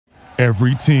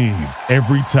Every team,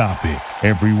 every topic,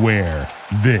 everywhere.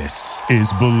 This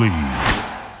is Believe.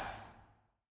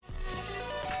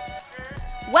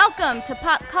 Welcome to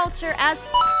Pop Culture as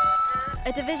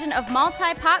a division of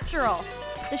Multi-Poptural.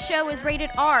 The show is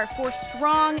rated R for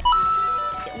strong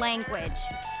language.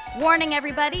 Warning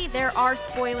everybody, there are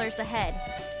spoilers ahead.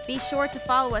 Be sure to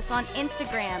follow us on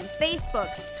Instagram, Facebook,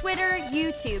 Twitter,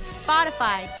 YouTube,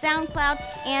 Spotify, SoundCloud,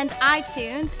 and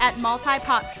iTunes at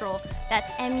Multi-Poptural.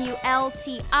 That's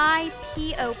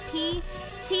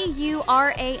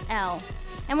MULTIPOPTURAL.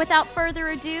 And without further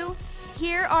ado,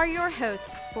 here are your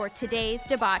hosts for today's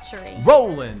debauchery.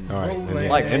 Rolling. All right.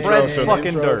 Like Fred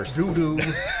fucking Durst. Doo-doo.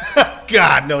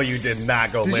 God, no, you did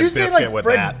not go Did Limp you say Bizkit like with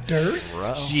Fred that.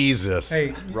 Durst? Jesus.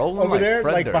 Hey, Rolling over like there,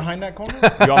 Fred like Durst. behind that corner,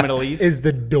 You want me to leave? is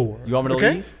the door. You want me to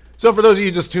Okay? leave? So for those of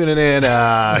you just tuning in,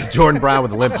 Jordan Brown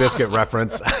with the Limp Bizkit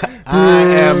reference. I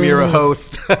am your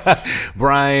host,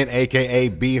 Brian, a.k.a.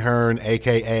 B. Hearn,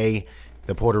 a.k.a.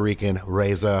 the Puerto Rican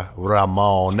Reza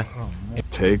Ramon.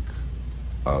 Take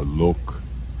a look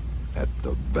at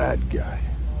the bad guy.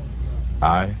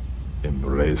 I am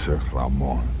Razor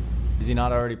Ramon. Is he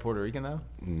not already Puerto Rican, though?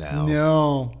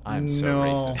 No. I'm so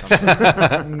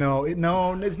racist. I'm sorry.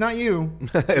 no, it's not you.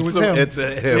 It It's was him. him. It's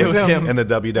him. It was him. In the And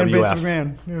Vince WWF.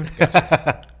 McMahon.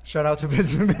 Yeah. Shout out to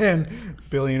Vince McMahon,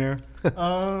 billionaire.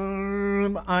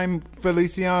 I'm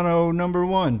Feliciano number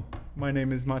 1. My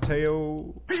name is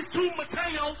Mateo. He's too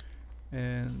Mateo.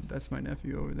 And that's my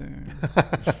nephew over there.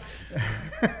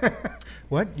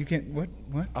 What? You can't. What?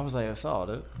 I was like, I saw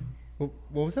it. What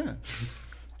was that?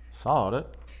 Saw it.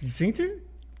 You seen it?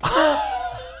 I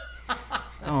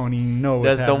don't even know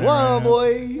what's That's the happening one, right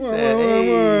boy. He now. said,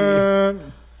 hey.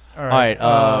 All right.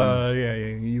 Yeah,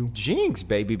 you. Jinx,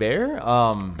 baby bear.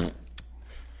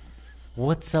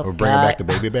 What's up, We're bringing back the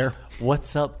baby bear.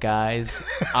 What's up, guys?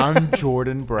 I'm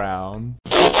Jordan Brown,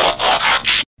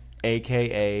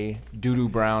 a.k.a.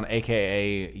 Doodoo Brown,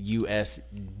 a.k.a.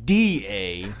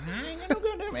 USDA.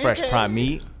 Fresh Prime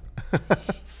Meat.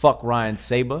 Fuck Ryan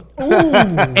Saber.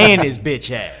 And his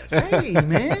bitch ass. Hey,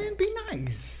 man, be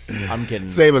nice. I'm kidding.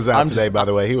 Saba's out I'm today, just- by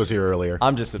the way. He was here earlier.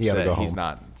 I'm just He had to upset go he's home.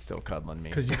 not still cuddling me.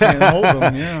 Because you can't hold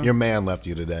them, yeah. Your man left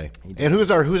you today. And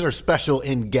who's our special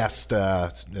in-guest, I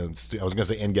was going to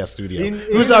say in-guest studio.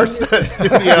 Who's our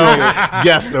studio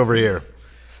guest over here?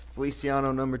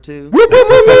 Feliciano number 2.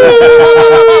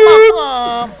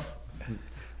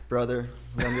 Brother,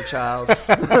 younger child.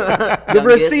 The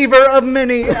receiver of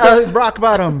many rock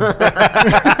bottom.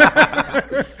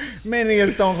 Many a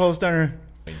Stone Cold Stunner.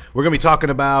 We're going to be talking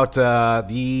about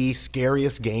the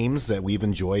scariest games that we've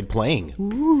enjoyed playing.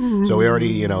 Ooh. So we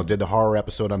already, did the horror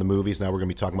episode on the movies. Now we're going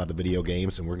to be talking about the video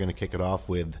games, and we're going to kick it off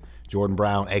with Jordan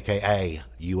Brown, a.k.a.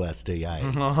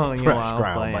 USDA. Fresh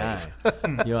ground,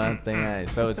 USDA.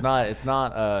 So it's not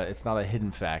a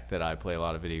hidden fact that I play a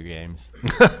lot of video games.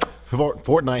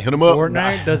 Fortnite, hit him up.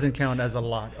 Fortnite doesn't count as a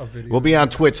lot of videos. We'll be on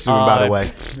Twitch soon, by the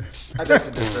way. I beg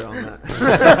to differ on that.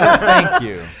 Thank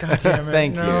you.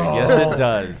 Thank you. no. Yes, it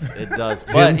does. It does.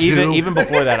 But even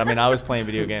before that, I was playing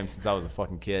video games since I was a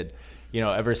fucking kid.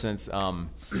 Ever since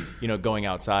going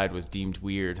outside was deemed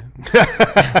weird. Was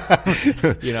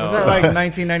that like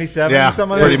 1997? Yeah,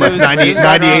 pretty much 98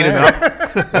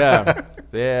 and up.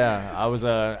 Yeah. I was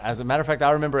as a matter of fact,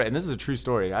 I remember, and this is a true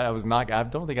story. I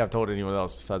don't think I've told anyone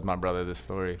else besides my brother this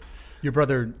story. Your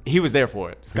brother. He was there for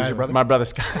it. Who's your brother? My brother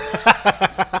Scott.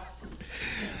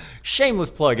 Shameless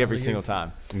plug every single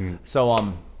time.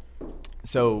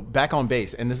 So back on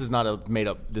base, and this is not a made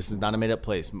up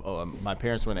place. My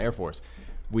parents were in the Air Force.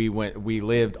 We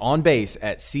lived on base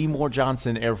at Seymour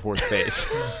Johnson Air Force Base.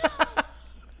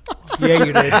 Yeah,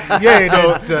 you did. Yeah, you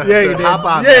did. Hop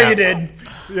on Yeah, that. you did.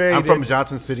 Yeah, I'm from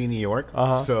Johnson City, New York.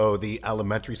 So the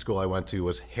elementary school I went to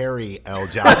was Harry L.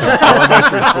 Johnson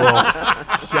Elementary School.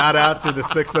 Shout out to the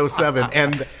 607.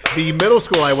 And the middle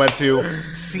school I went to,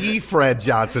 C. Fred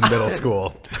Johnson Middle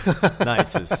School.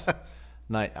 Nicest.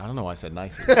 I don't know why I said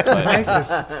nicest. But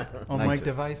nicest on nicest.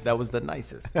 mic device. That was the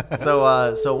nicest.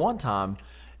 So one time,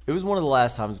 it was one of the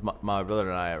last times my brother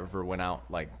and I ever went out.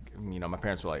 Like, my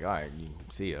parents were like, "All right,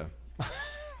 see ya.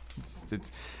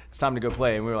 It's time to go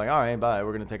play." And we were like, "All right, bye.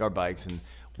 We're gonna take our bikes." And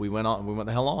we went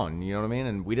the hell on. You know what I mean?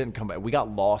 And we didn't come back. We got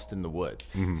lost in the woods.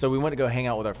 Mm-hmm. So we went to go hang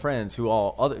out with our friends who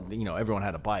everyone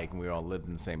had a bike and we all lived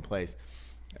in the same place.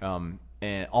 And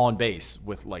on base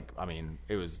with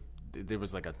there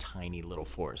was like a tiny little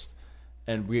forest,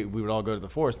 and we would all go to the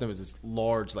forest. And there was this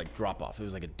large drop off. It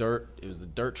was like a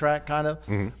dirt track kind of,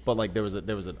 but there was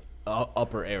an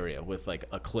upper area with a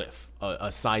cliff, a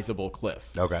sizable cliff.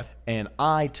 Okay. And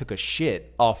I took a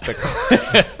shit off the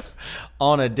cliff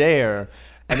on a dare,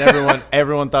 and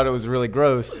everyone thought it was really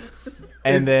gross.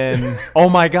 And then, oh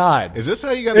my God, Is this how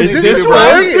you got Is the this Duty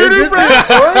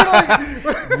right?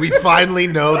 Brown? We finally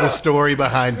know the story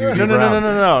behind Duty No.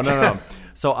 Brown.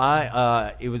 So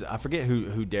I forget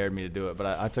who dared me to do it, but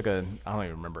I took I don't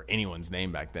even remember anyone's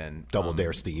name back then. Double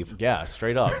Dare Steve. Yeah,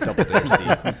 straight up, Double Dare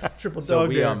Steve. Triple So dog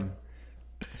we dare.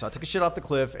 so I took a shit off the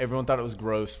cliff. Everyone thought it was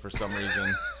gross for some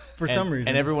reason.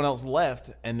 And everyone else left,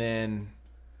 and then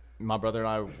my brother and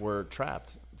I were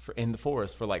trapped in the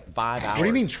forest for like 5 hours. What do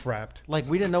you mean trapped? Like,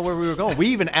 we didn't know where we were going. We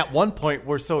even, at one point,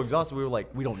 were so exhausted, we were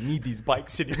like, we don't need these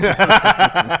bikes anymore.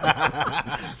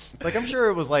 Like, I'm sure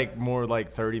it was like more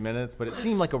like 30 minutes, but it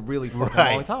seemed like a really fucking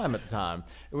long time at the time.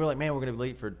 And we were like, man, we're going to be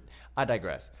late for... I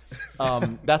digress.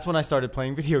 That's when I started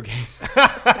playing video games.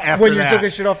 When you took a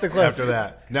shit off the cliff. After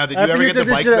that. Now, did you After ever get the took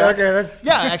bikes shit, back? okay, that's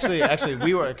Yeah, actually,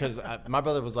 we were... Because my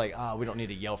brother was like, we don't need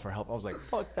to yell for help. I was like,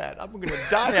 fuck that. I'm going to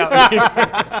die out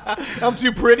here. I'm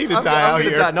too pretty to die out gonna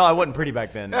here. die. No, I wasn't pretty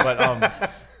back then.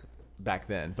 But... back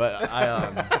then. But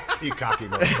I... You cocky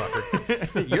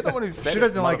motherfucker. You're the one who said she it,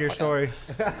 doesn't like your motherfucker.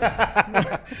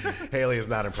 story. Haley is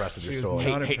not impressed with your story.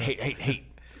 Hey.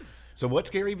 So what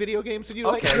scary video games did you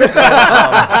like? Okay,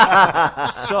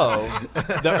 so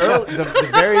the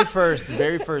very first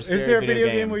Is there a video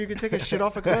game where you can take a shit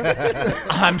off a cliff?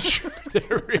 I'm sure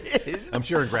there is. I'm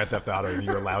sure in Grand Theft Auto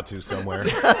you're allowed to somewhere.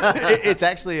 It's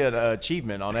actually an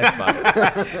achievement on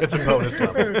Xbox. It's a bonus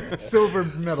level. Silver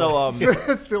medal.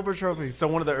 So, silver trophy. So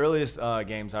one of the earliest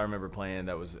games I remember playing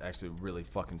that was actually really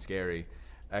fucking scary.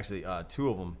 Actually, 2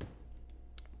 of them.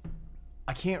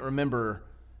 I can't remember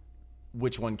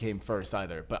which one came first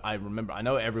either, but I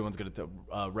know everyone's gonna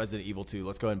Resident Evil 2.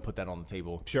 Let's go ahead and put that on the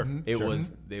table. Sure. It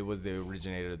was the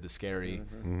originator of the scary,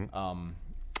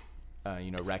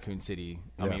 Raccoon City.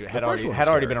 I mean, it had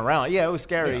already been around. Yeah, it was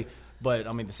scary, but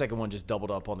I mean, the second one just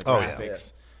doubled up on the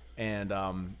graphics. And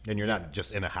you're not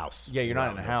just in a house. Yeah, you're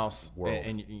not in a house. World.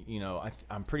 And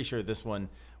I'm pretty sure this one,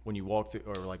 when you walk through,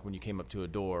 or like when you came up to a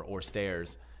door or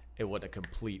stairs, it was a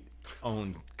complete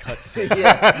own cutscene.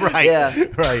 Right. Yeah.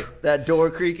 Right. That door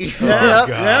creaking. Oh,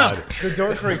 God. The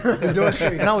door creak. The door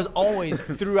creak. And I was always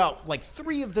throughout like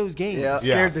 3 of those games. Yeah.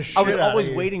 Scared the shit I was out always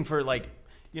of you. waiting for like,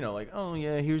 oh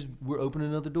yeah, we're opening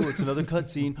another door. It's another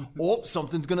cutscene. Oh,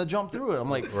 something's gonna jump through it. I'm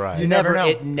like, Right. You never know.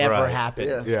 It never Right.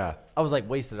 happened. Yeah. I was like,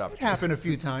 wasted It opportunity. happened a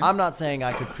few times. I'm not saying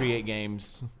I could create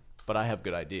games, but I have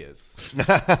good ideas,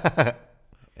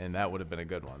 and that would have been a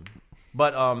good one.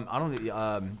 But I don't. Do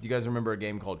you guys remember a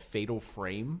game called Fatal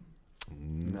Frame?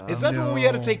 Is that when we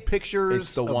had to take pictures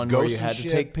It's the of one where ghosts you had and to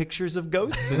shit? take pictures of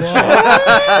ghosts and shit.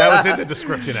 That was in the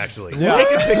description, actually.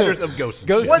 Taking pictures of ghosts.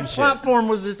 Ghosts And What shit. shit. platform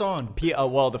was this on?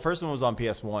 Well, the first one was on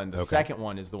PS1. The second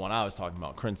one is the one I was talking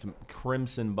about,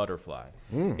 Crimson Butterfly.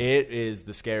 It is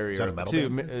the scarier that a of the metal two,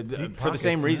 band? for the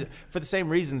same reason. For the same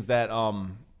reasons that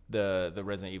the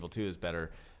Resident Evil 2 is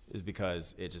better, is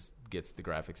because it just gets the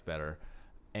graphics better,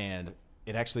 and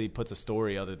it actually puts a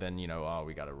story other than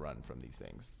we got to run from these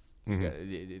things.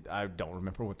 I don't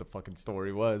remember what the fucking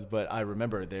story was, but I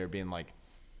remember there being like,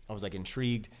 I was like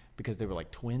intrigued because they were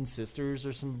like twin sisters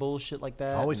or some bullshit like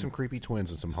that. Always some creepy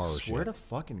twins and some horror Swear shit. to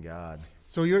fucking God.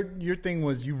 So your thing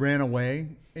was you ran away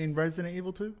in Resident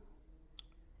Evil 2?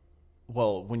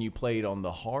 Well, when you played on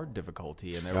the hard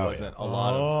difficulty and there wasn't a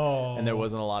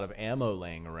lot of ammo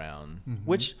laying around,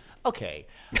 which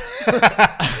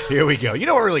Here we go. You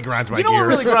know what really grinds my you know gears? what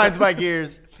really grinds my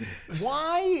gears?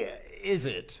 Why is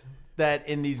it that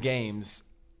in these games,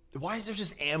 why is there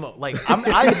just ammo? Like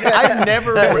I've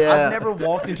never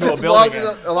walked into Just a building.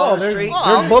 walking along the street.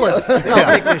 There's bullets. I'll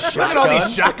take this Look shotgun. at all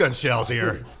these shotgun shells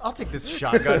here. I'll take this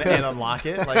shotgun and unlock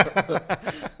it. Like,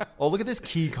 oh, look at this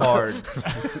key card.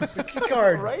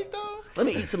 Cards. Right though. Let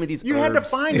me eat some of these You herbs. had to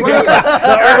find the herbs.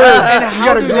 You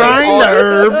got to grind the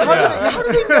herbs. How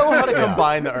do they know how to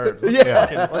combine the herbs?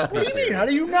 Yeah. Let's be What do you mean? serious. How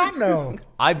do you not know?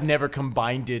 I've never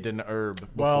combined an herb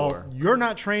before. Well, you're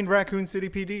not trained Raccoon City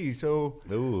PD, so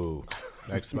Ooh.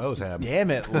 Expose him. Damn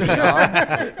it,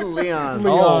 Leon. Leon.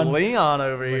 Oh, Leon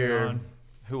over here.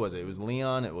 Who was it? It was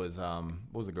Leon. It was what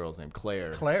was the girl's name?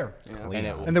 Claire. Claire. And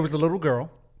And there was a little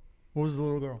girl. What was the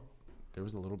little girl? there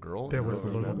was a little girl. There was a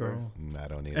little girl. I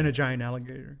don't need And a it. giant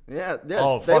alligator. Yeah,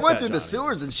 Oh, they fuck went that through the Johnny.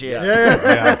 sewers and shit.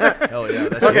 Hell yeah.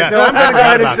 That's Okay, so I'm going to go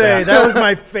ahead and say that was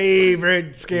my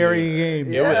favorite scary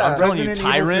game. It was, I'm telling you,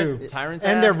 Resident Evil 2. Tyrant's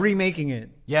And they're ass. remaking it.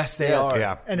 Yes, they are.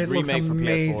 Yeah. And it looks Remake for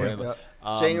amazing. PS4.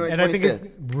 January 25th. And I think it's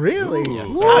really. Yes,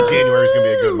 Ah, January's going to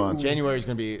be a good month. January is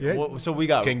going to be. Yeah. So we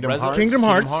got Kingdom Kingdom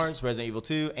Hearts. Resident Evil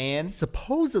 2, and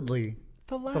Supposedly,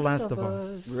 The Last of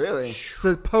Us. Really?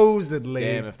 Supposedly.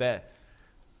 damn, if that.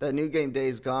 That new game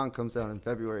Days Gone comes out in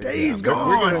February. We're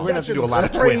gonna have to do a lot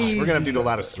of Twitch. We're gonna have to do a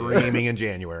lot of streaming in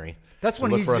January. That's So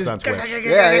when look he's for us just on Twitch.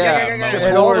 Yeah. Just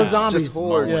and all the hordes, zombies. just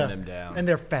hordes. Mowing them down. And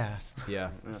they're fast. Yeah.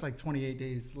 It's like 28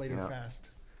 days later Yeah. fast.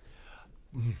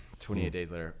 28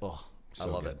 days later. Oh, I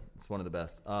So love good. it. It's one of the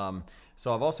best.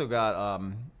 So I've also got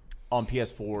on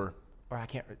PS4, or I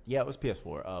can't. Yeah, it was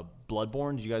PS4.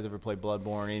 Bloodborne. Did you guys ever play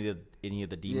Bloodborne? Any of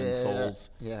the Demon Souls?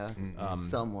 Yeah,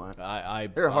 somewhat.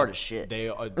 They're hard as shit. They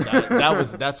are,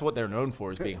 that's what they're known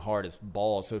for, is being hard as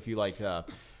balls. So if you like,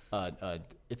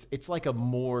 it's like a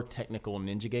more technical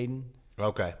Ninja Gaiden.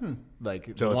 Okay.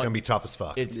 Like So it's gonna be tough as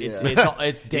fuck. It's Yeah. it's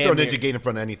You damn throw near- Ninja Gaiden in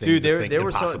front of anything, Dude, you just think there were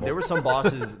impossible.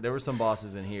 some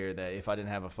bosses in here that if I didn't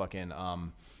have a fucking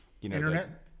Internet?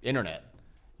 internet.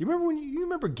 You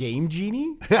remember Game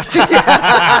Genie?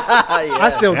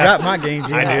 I still got my game,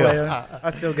 Genie. I do. I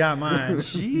still got mine.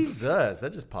 Jesus,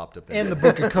 that just popped up. And the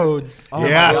book of codes. oh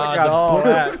Yes. my God, Got all the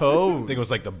book that. of codes. I think it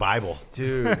was like the Bible.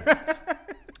 Dude.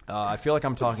 I feel like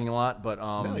I'm talking a lot, but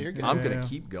you're good. I'm gonna Yeah.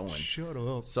 keep going. Shut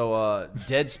up. So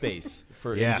Dead Space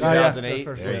for Yes. 2008.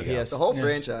 Oh, yeah. There you go. PS The whole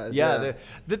franchise. Yeah,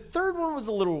 the third one was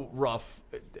a little rough.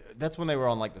 That's when they were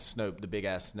on like the big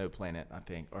ass snow planet, I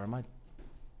think. Or am I?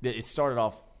 It started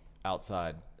off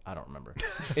outside. I don't remember.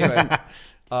 Anyway,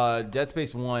 Dead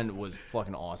Space 1 was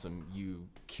fucking awesome. You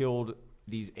killed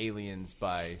these aliens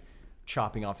by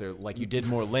chopping off their, like, you did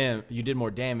more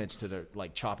damage to their,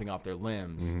 like, chopping off their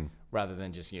limbs rather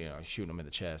than just, shooting them in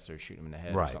the chest or shooting them in the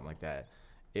head or Right. something like that.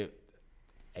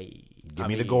 Give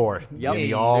me the gore. Yep. Give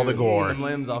me all the gore. Them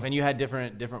limbs off, and you had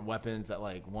different weapons that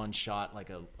like one shot like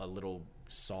a little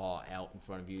saw out in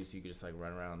front of you, so you could just like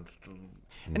run around.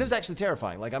 And it was actually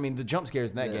terrifying. Like, I mean, the jump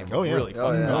scares in that game were Oh, yeah. really Oh,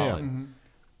 fucking yeah.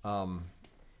 solid.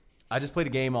 I just played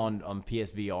a game on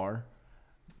PSVR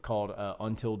called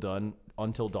Until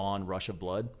Dawn: Rush of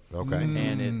Blood. Okay.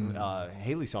 And it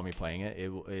Haley saw me playing it.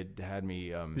 It had me.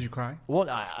 Did you cry? Well,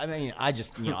 I mean, I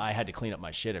just I had to clean up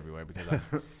my shit everywhere because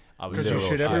I was Because you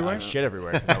shit everywhere? Shit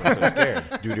everywhere because I was so scared.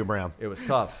 Doo-doo brown. It was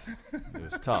tough. It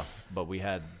was tough, but we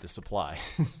had the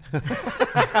supplies.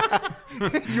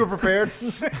 You were prepared?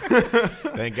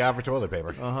 Thank God for toilet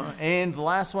paper. And the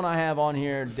last one I have on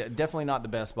here, definitely not the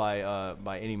best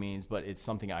by any means, but it's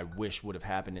something I wish would have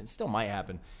happened. It still might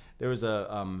happen. There was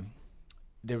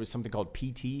something called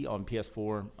PT on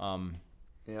PS4.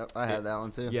 Yep, I had that one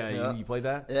too. Yeah, Yep. you played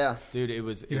that? Yeah. Dude, it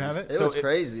was. You have it? It was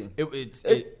crazy. It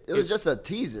It was just a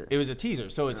teaser. It was a teaser,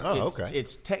 so it's okay.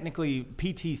 it's technically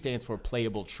PT stands for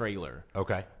playable trailer.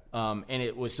 Okay. And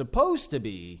it was supposed to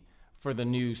be for the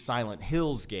new Silent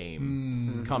Hills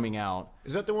game coming out.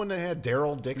 Is that the one that had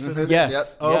Daryl Dixon in it?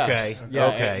 Yes. Yep. yes. Okay, Yeah,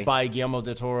 okay. by Guillermo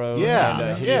del Toro Yeah.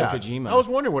 and Hideo yeah. Kojima. I was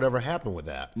wondering whatever happened with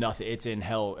that. Nothing. It's in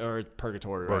hell or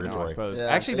purgatory right now, I Purgatory. suppose. Yeah,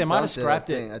 Actually, they might have dumped it, scrapped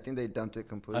I it. think. I think they dumped it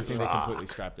completely. I think they completely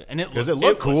scrapped it. And it Does it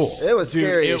look cool? It was dude,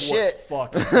 scary it as was shit.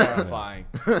 fucking terrifying.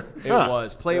 It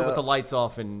was. Play it with the lights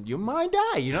off and you might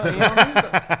die. You know what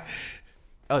I mean?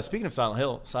 Oh, speaking of Silent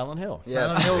Hill. Yes.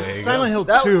 Silent Hill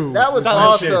That, 2. that was Silent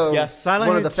also Hill. Yes. Silent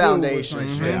one of Hill the 2 was my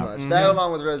foundations, pretty shit. much. That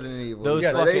along with Resident Evil. Those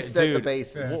they fucking- set the dude.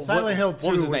 basis. Yeah. Silent Hill 2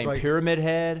 What was his was name? like- Pyramid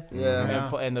Head.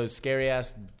 Yeah. And those scary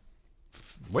ass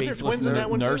Weren't there faceless twins in that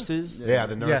one too? nurses. Yeah,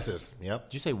 the nurses. Yep.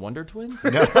 Did you say Wonder Twins?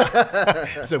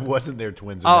 So wasn't there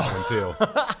twins in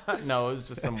that one too? No, it was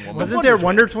just some woman. Wasn't there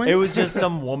Wonder Twins? It was just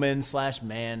some woman /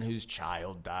 man whose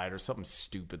child died or something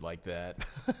stupid like that.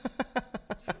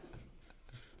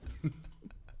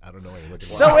 I don't know what you're looking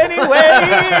So,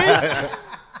 anyways.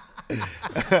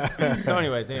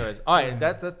 All right,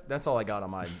 that's all I got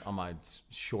on my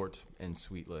short and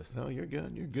sweet list. No, you're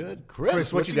good. You're good. Chris,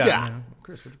 Chris, what you got? man?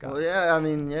 Chris, what you got? Well, yeah, I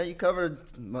mean, yeah, you covered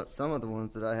some of the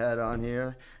ones that I had on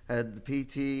here. I had the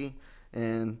PT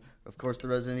and, of course, the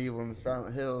Resident Evil and the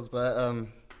Silent Hills. But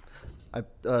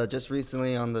I just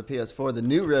recently on the PS4, the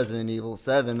new Resident Evil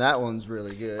 7, that one's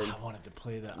really good. I wanted to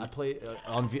play that. I played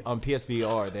on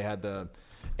PSVR. They had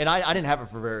and I didn't have it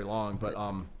for very long, but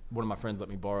one of my friends let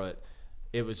me borrow it.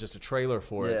 It was just a trailer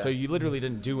for it, Yeah. so you literally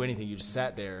didn't do anything. You just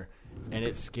sat there, and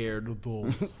it scared the.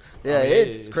 Yeah, I mean,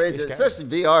 it's crazy. scary. Especially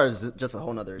VR is just a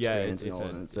whole nother Yeah, experience. it's you know what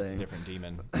I'm a saying? different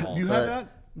demon. You So- had that?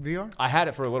 VR? I had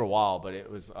it for a little while, but it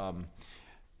was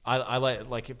I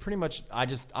like it pretty much. I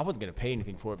wasn't gonna pay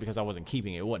anything for it because I wasn't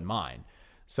keeping it. It wasn't mine.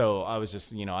 So I was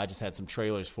just I just had some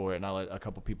trailers for it, and I let a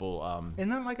couple people. Isn't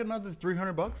that like another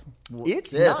 $300?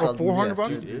 It's Yeah, not it's $400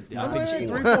 bucks? it's I think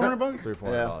Like it's $300-400 bucks?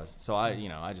 $300-400. So I just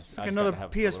like I just another gotta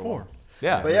have it for a little PS4. while.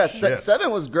 Yeah, But yeah, Shit.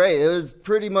 7 was great. It was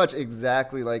pretty much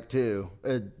exactly like 2.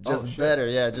 Just better.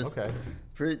 Yeah, just Okay.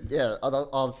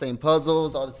 all the same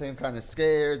puzzles, all the same kind of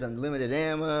scares, and limited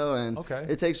ammo, and Okay.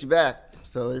 it takes you back.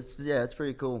 So it's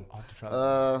pretty cool. I'll have to try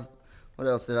that. what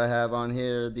else did I have on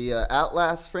here? The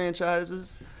Outlast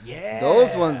franchises. Yeah.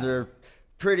 Those ones are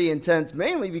pretty intense,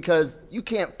 mainly because you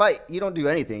can't fight. You don't do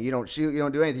anything. You don't shoot. You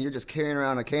don't do anything. You're just carrying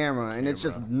around a camera, and it's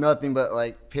just nothing but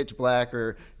like pitch black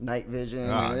or night vision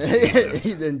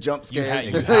and jump scares.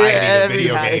 Anxiety, the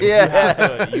video game.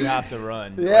 You have to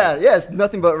run. Yeah, it's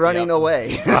nothing but running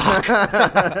away.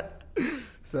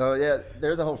 So yeah,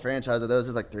 there's a whole franchise of those.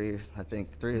 There's like three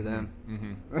of them.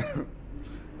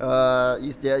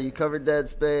 You covered Dead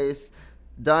Space,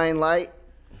 Dying Light.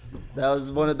 That was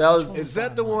one of those. Is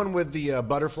that the one with the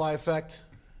butterfly effect?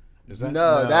 Is that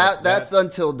that's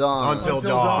Until Dawn. Until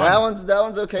Dawn. That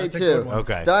one's okay too.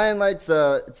 Okay. Dying Light's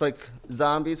it's like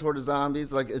horde of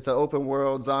zombies. Like it's an open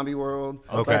world zombie world.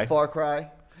 Okay. Like Far Cry.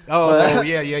 Oh,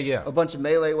 yeah. A bunch of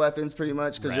melee weapons, pretty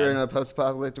much, because you're in a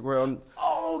post-apocalyptic world.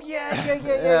 Oh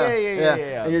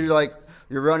yeah. And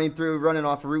you're running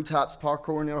off rooftops,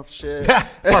 parkouring off shit.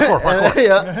 Parkour.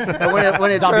 Yeah. And when it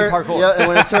parkour. Yeah, and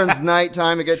when it turns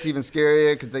nighttime, it gets even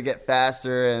scarier because they get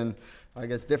faster, and I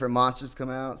guess different monsters come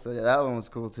out. So yeah, that one was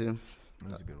cool too.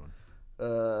 That was a good one.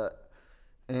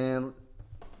 And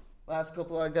last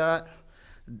couple I got.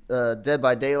 Dead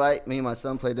by Daylight. Me and my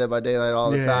son play Dead by Daylight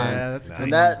all the time. Yeah, that's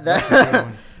And nice.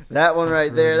 that one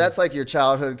right there, that's like your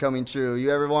childhood coming true.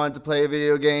 You ever wanted to play a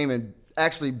video game and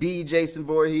actually be Jason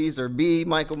Voorhees or be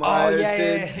Michael Myers,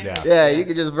 dude? Yeah, you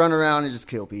could just run around and just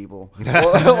kill people.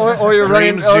 Or you're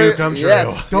running. Dreams do come true.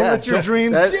 Yes, Don't let your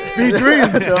dreams be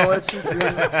dreams. Don't let your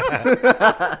dreams.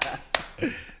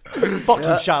 Fuck you,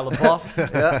 Shia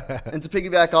LaBeouf. Yeah. And to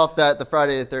piggyback off that, the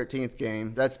Friday the 13th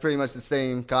game, that's pretty much the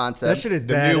same concept. That shit is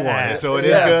The badass. new one. So it is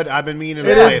Yes. good. I've been meaning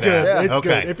to It play is good. that. It's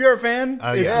Okay. good. If you're a fan,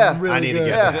 it's really I need to good.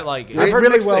 get Yeah. Is it like? I've It's heard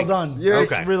really mixed well things. done. You're-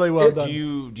 It's really well done.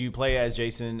 Do you play as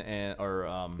Jason or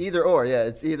Either or, yeah.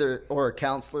 It's either or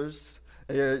counselors.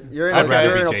 You're in I'd rather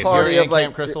you're be in a Jason. party You're of in like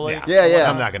Camp Crystal Lake? Yeah.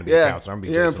 I'm not gonna be a counselor. I'm gonna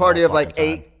be You're in a Jason party the of whole like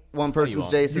fucking 8. One person's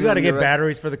won't. Jason. You got to and get the rest-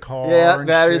 batteries for the car. Yeah, and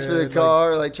batteries shit, for the like-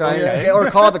 car. Like try and or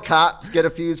call the cops. Get a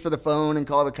fuse for the phone and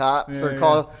call the cops, or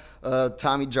call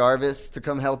Tommy Jarvis to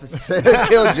come help us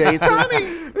kill Jason. Tommy.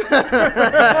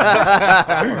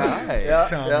 right? Yeah,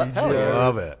 Tommy yeah. Jarvis.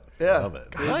 Love it. Yeah. Love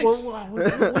it.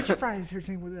 Which Friday the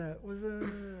 13th was that?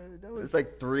 That was It's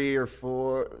like 3 or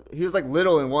 4. He was like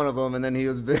little in one of them, and then he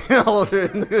was big older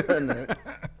in the other.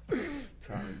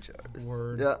 Tommy Jarvis.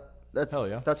 Word. Yeah, that's Hell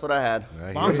yeah. that's what I had.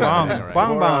 Right, Bong here. bong.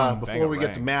 Bong bong. Before we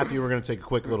get to Matthew, we're going to take a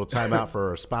quick little timeout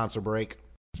for a sponsor break.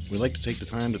 We'd like to take the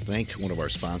time to thank one of our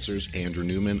sponsors, Andrew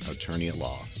Newman, attorney at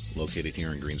law. Located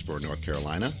here in Greensboro, North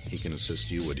Carolina, he can assist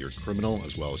you with your criminal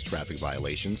as well as traffic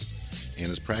violations, and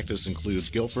his practice includes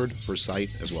Guilford,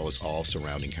 Forsyth, as well as all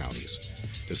surrounding counties.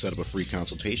 To set up a free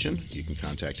consultation, you can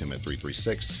contact him at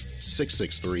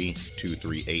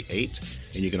 336-663-2388,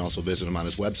 and you can also visit him on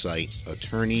his website,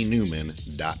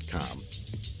 attorneynewman.com.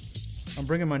 I'm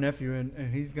bringing my nephew in,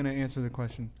 and he's going to answer the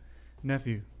question.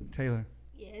 Nephew, Taylor,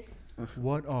 Yes.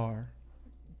 what are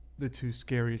the 2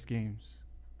 scariest games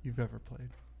you've ever played?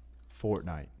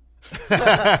 Fortnite.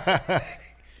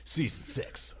 Season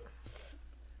 6.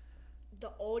 The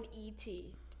old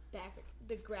E.T.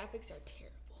 The graphics are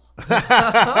terrible.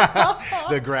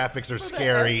 The graphics are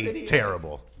scary,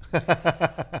 terrible.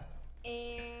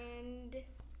 And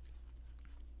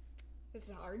this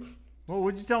is hard. Well,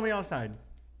 what'd you tell me outside?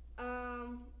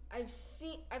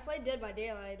 I played Dead by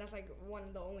Daylight. That's like one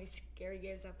of the only scary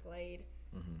games I've played.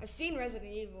 I've seen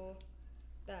Resident Evil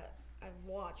that I've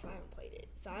watched, but I haven't played it.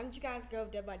 So I'm just gonna go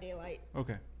with Dead by Daylight.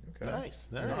 Okay. Nice.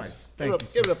 Thank you,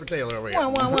 Give it up for Taylor over here.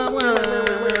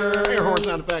 Air horn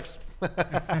sound effects.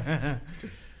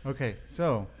 Okay,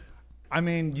 so, I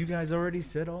mean, you guys already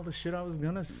said all the shit I was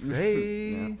going to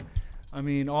say. I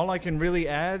mean, all I can really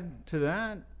add to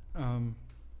that, I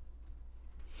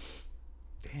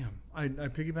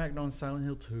piggybacked on Silent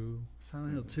Hill 2.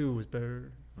 Silent Hill 2 was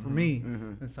better for me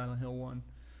than Silent Hill 1.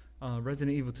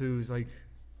 Resident Evil 2 is like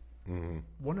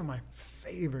one of my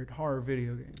favorite horror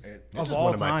video games It's just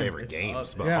one of my favorite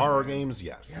games, but horror games,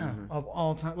 yes. Yeah, of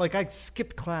all time. Like, I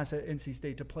skipped class at NC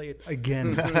State to play it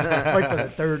again, like for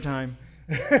the 3rd time.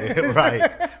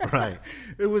 Right.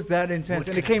 It was that intense,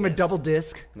 and it came a double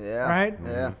disc. Yeah. Right.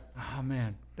 Yeah. Oh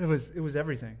man, it was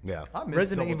everything. Yeah. I miss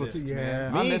Resident double Evil discs, 2,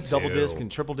 man. yeah. I Me miss double too. disc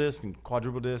and triple disc and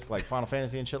quadruple disc, like Final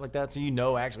Fantasy and shit like that. So you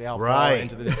know actually how far Right.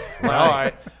 into the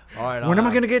like, all right. When am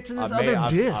I gonna get to this other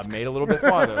disc? I've made a little bit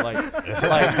farther. Like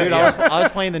dude, I was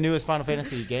playing the newest Final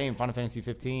Fantasy game, Final Fantasy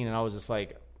 15, and I was just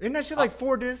like, Isn't that shit like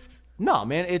 4 discs? no,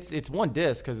 man, it's one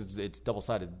disc because it's double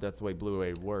sided. That's the way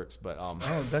Blu-ray works. But Oh,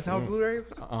 that's how Blu-ray.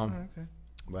 Okay.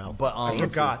 Well, but I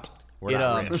forgot. we're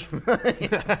not rich.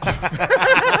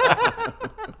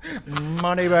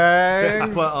 Money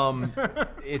bags.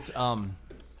 But it's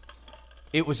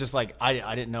it was just like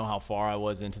I didn't know how far I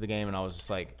was into the game, and I was just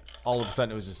like, all of a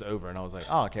sudden it was just over, and I was like,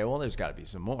 oh, okay, well there's got to be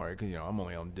some more because I'm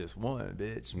only on disc 1,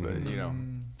 bitch. But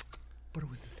But it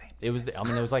was the same. it was it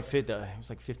was like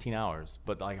 15 hours,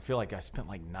 but like I feel like I spent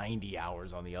like 90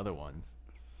 hours on the other ones.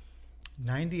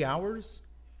 90 hours?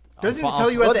 Doesn't it tell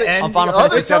you well, at the end? on Final the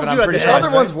Fantasy other- 7, I'm pretty The sure. other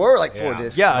ones were like 4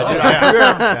 discs.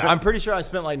 Yeah, I'm pretty sure I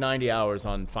spent like 90 hours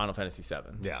on Final Fantasy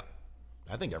 7. Yeah.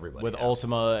 I think everybody With has.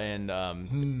 Ultima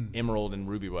and Emerald and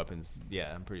Ruby weapons.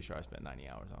 Yeah, I'm pretty sure I spent 90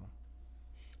 hours on them.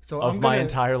 So Of I'm my gonna-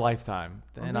 entire lifetime.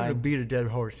 I'm And going to I beat a dead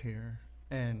horse here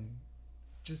and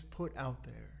just put out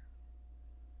there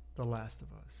The Last of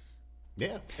Us.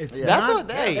 Yeah. It's Yeah. That's not, what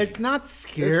they- It's not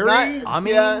scary. It's not, I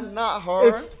mean, not horror.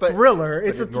 It's but thriller.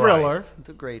 It's a thriller. It's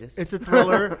the greatest. It's a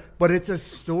thriller, but it's a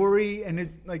story, and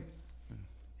it's like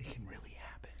it can really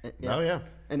happen. Yeah. Oh, yeah.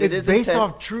 And It's it is based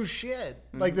intense. off true shit,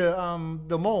 like the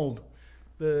mold,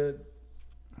 I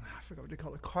forgot what they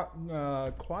call it,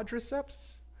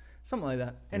 quadriceps, something like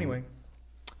that. Anyway,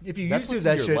 if you that's YouTube what's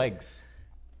that in your shit legs.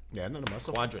 Yeah, none of us.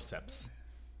 Quadriceps.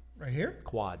 right here,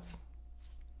 Quads.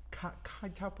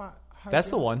 Kaitapa- That's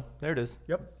the one. There it is.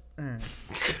 Yep.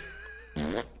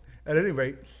 At any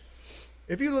rate,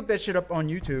 if you look that shit up on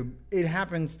YouTube, it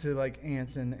happens to like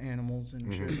ants and animals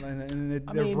and shit, and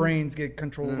their mean- brains get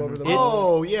controlled over the.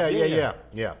 Oh, yeah.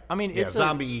 I mean, Yeah, it's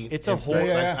zombie. it's a insects. whole.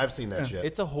 Yeah. I've seen that shit.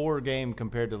 It's a horror game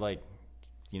compared to like,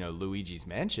 Luigi's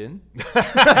Mansion.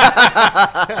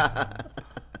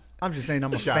 I'm just saying,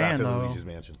 I'm a Shout out fan to though. Luigi's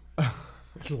Mansion.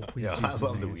 Luigi's Yeah, I love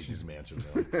Mansion. Luigi's Mansion.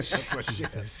 Though. That's my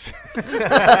shit.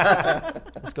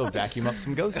 Let's go vacuum up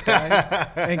some ghosts, guys.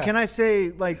 And can I say,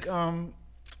 like,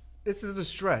 this is a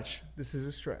stretch.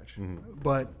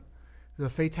 But the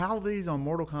fatalities on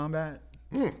Mortal Kombat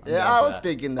Yeah, I was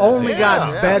thinking that. only Yeah,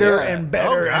 got yeah, better yeah. and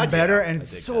better Oh, God, and better, yeah. and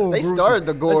it's so They gruesome. started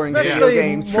the gore in video Especially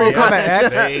games. Mortal pretty Kombat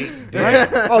much. X.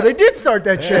 Right? Oh, they did start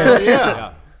that shit.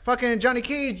 Yeah. Fucking Johnny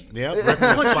Cage. Yeah, ripping his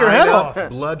Punch your spine head out, off.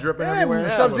 blood dripping Yeah, everywhere. Yeah,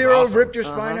 it Sub was Zero awesome. ripped your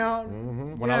spine out.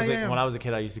 When I was a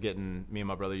kid, I used to get in. Me and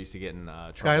my brother used to get in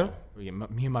trouble. Me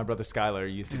and my brother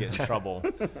Skylar used to get in trouble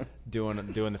doing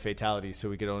the fatalities, so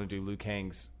we could only do Liu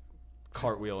Kang's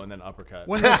cartwheel and then uppercut.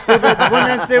 Wasn't that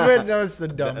stupid? That was the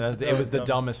dumb. It was the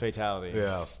dumbest fatality.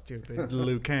 Yeah. Stupid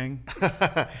Liu Kang.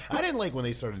 I didn't like when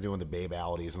they started doing the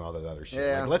babalities and all that other shit.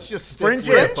 Yeah. Like, let's just stick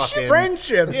Friendship. with fucking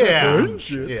Friendship. Yeah,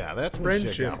 Friendship. yeah, that's when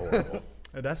shit Friendship. got horrible.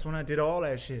 And that's when I did all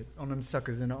that shit on them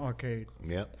suckers in the arcade.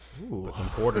 Yep. Put them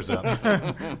quarters up.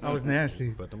 I was nasty.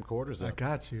 Put them quarters I up.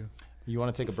 got you. You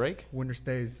want to take a break? Winter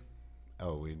stays.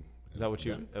 Oh, Is that what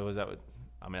you? Was that what?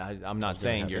 I mean, I'm not gonna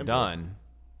saying have you're input. done.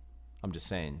 I'm just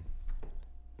saying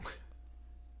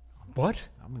What?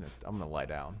 I'm gonna lie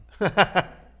down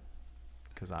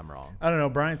because I'm wrong. I don't know.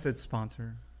 Brian said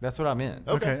sponsor. That's what I meant.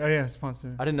 Okay. Oh yeah,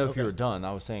 sponsor. I didn't know if you were done.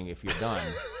 I was saying if you're done.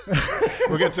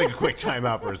 We're going to take a quick time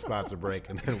out for a sponsor break,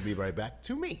 and then we'll be right back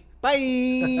to me.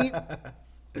 Bye.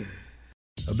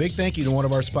 A big thank you to one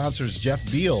of our sponsors, Jeff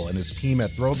Beal, and his team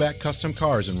at Throwback Custom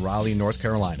Cars in Raleigh, North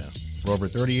Carolina. For over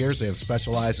 30 years, they have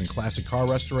specialized in classic car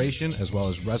restoration as well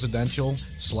as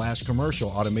residential/commercial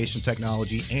automation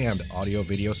technology and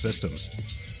audio-video systems.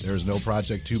 There is no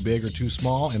project too big or too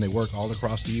small, and they work all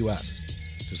across the U.S.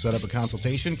 To set up a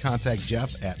consultation, contact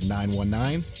Jeff at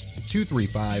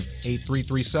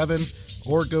 919-235-8337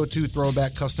 or go to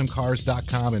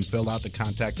throwbackcustomcars.com and fill out the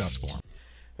Contact Us form.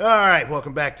 All right,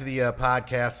 welcome back to the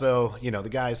podcast. So, the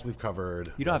guys we've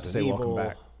covered. You don't have to say Resident welcome Evil.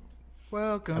 back.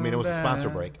 Welcome. I mean, it was a sponsor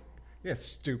back. break. Yeah,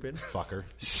 stupid. Fucker.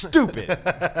 Stupid.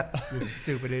 You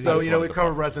stupid idiot. So, just we wanted to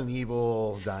covered fuck. Resident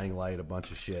Evil, Dying Light, a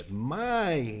bunch of shit.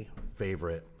 My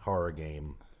favorite horror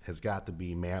game has got to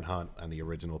be Manhunt on the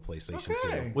original PlayStation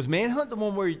 2. Was Manhunt the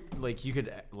one where you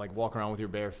could walk around with your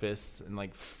bare fists and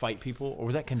fight people, or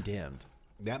was that Condemned?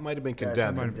 That might have been that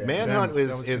Condemned. might have been Manhunt Condemned.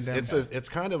 That was is Condemned. it's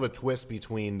kind of a twist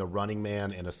between the Running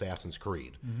Man and Assassin's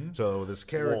Creed. So this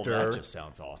Well, character, that just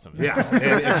sounds awesome. yeah, and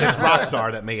it's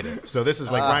Rockstar that made it. So this is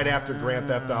right after Grand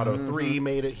Theft Auto 3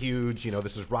 made it huge.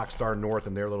 This is Rockstar North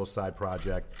and their little side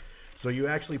project. So you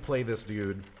actually play this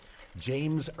dude,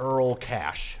 James Earl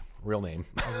Cash, real name.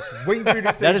 Waiting for you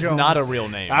to say That is Jones. not a real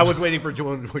name. I was waiting for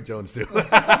Jones too.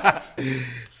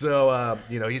 So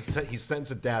he's sentenced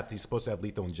to death. He's supposed to have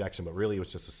lethal injection, but really it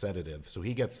was just a sedative. So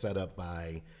he gets set up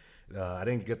by. I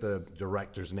didn't get the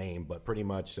director's name, but pretty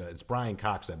much it's Brian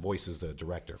Cox that voices the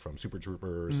director from Super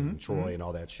Troopers and Troy and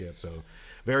all that shit. So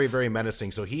very, very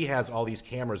menacing. So he has all these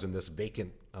cameras in this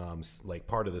vacant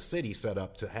part of the city set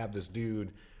up to have this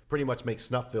dude pretty much make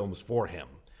snuff films for him.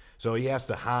 So he has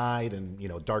to hide in,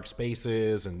 dark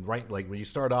spaces, and like when you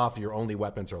start off, your only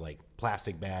weapons are like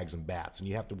plastic bags and bats, and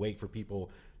you have to wait for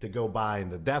people to go by,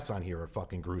 and the deaths on here are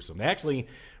fucking gruesome. They actually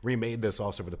remade this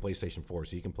also for the PlayStation 4,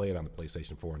 so you can play it on the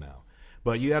PlayStation 4 now.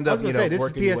 But you end up, this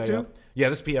working is your way PS2? up. Yeah,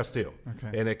 this is PS2.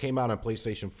 Okay. And it came out on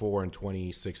PlayStation 4 in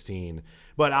 2016.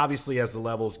 But obviously, as the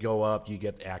levels go up, you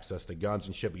get access to guns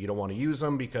and shit, but you don't want to use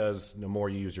them because the more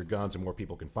you use your guns, the more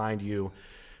people can find you.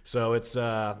 So it's, some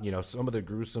of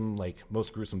the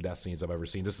most gruesome death scenes I've ever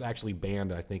seen. This is actually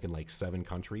banned, I think, in like 7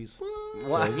 countries.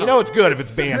 Wow. So, it's good if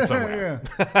it's banned somewhere.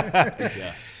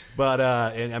 Yes. But,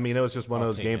 it was just one of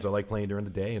those games I like playing during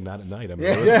the day and not at night. I mean,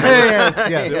 Yes.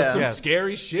 it was some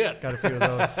scary shit. Got a few of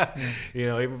those.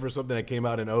 Yeah. Even for something that came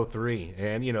out in 2003.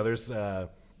 And, there's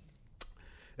a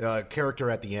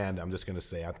character at the end, I'm just going to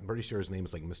say, I'm pretty sure his name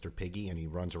is like Mr. Piggy, and he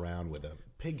runs around with a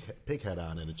pig head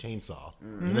on and a chainsaw.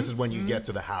 Mm-hmm. And this is when you get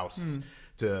to the house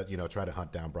to, try to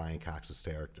hunt down Brian Cox's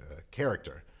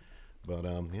character. But,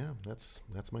 that's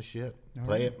my shit.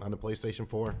 Play it on the PlayStation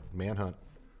 4, Manhunt.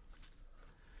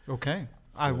 Okay.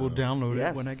 I will download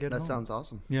Yes, it when I get home. that sounds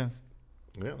awesome. Yes.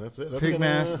 Yeah, that's it. That's Pig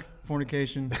mask,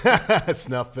 fornication.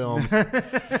 snuff films.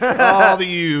 All the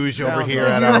huge over here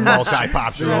at our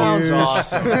multi-pop show. Sounds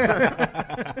awesome.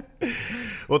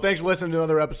 Well, thanks for listening to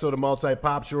another episode of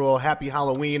Multi-Pop Show. Happy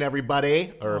Halloween,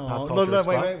 everybody. Or Pop Culture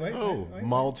wait.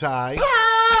 Multi.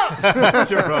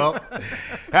 Sure.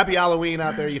 Happy Halloween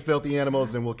out there, you filthy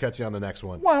animals, and we'll catch you on the next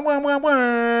one.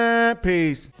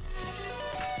 Peace.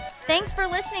 Thanks for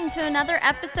listening to another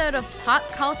episode of Pop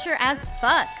Culture as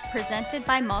Fuck, presented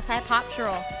by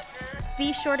Multi-Poptural.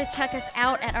 Be sure to check us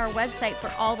out at our website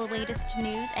for all the latest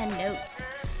news and notes.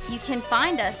 You can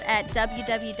find us at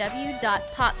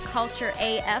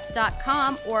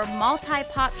www.popcultureaf.com or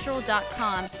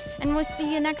multipoptural.com. And we'll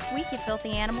see you next week, you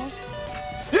filthy animals.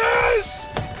 Yes!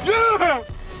 Yeah!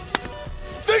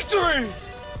 Victory!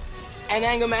 And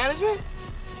anger management?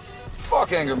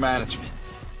 Fuck anger management.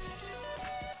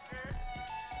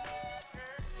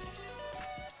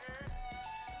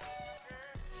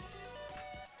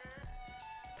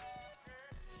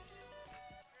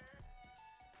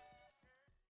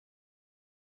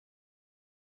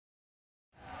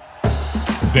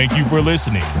 Thank you for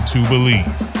listening to Believe.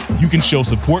 You can show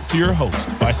support to your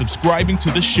host by subscribing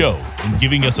to the show and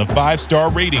giving us a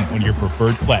 5-star rating on your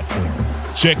preferred platform.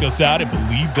 Check us out at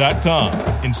Believe.com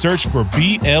and search for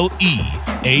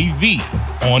BLEAV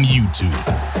on YouTube.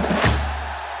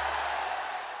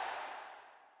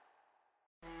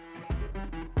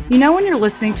 You know when you're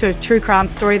listening to a true crime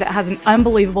story that has an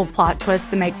unbelievable plot twist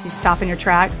that makes you stop in your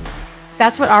tracks?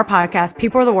 That's what our podcast,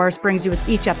 People Are the Worst, brings you with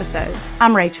each episode.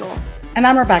 I'm Rachel. And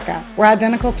I'm Rebecca. We're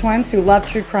identical twins who love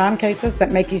true crime cases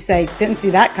that make you say, didn't see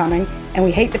that coming, and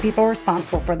we hate the people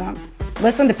responsible for them.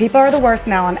 Listen to People Are the Worst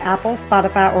now on Apple,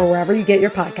 Spotify, or wherever you get your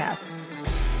podcasts.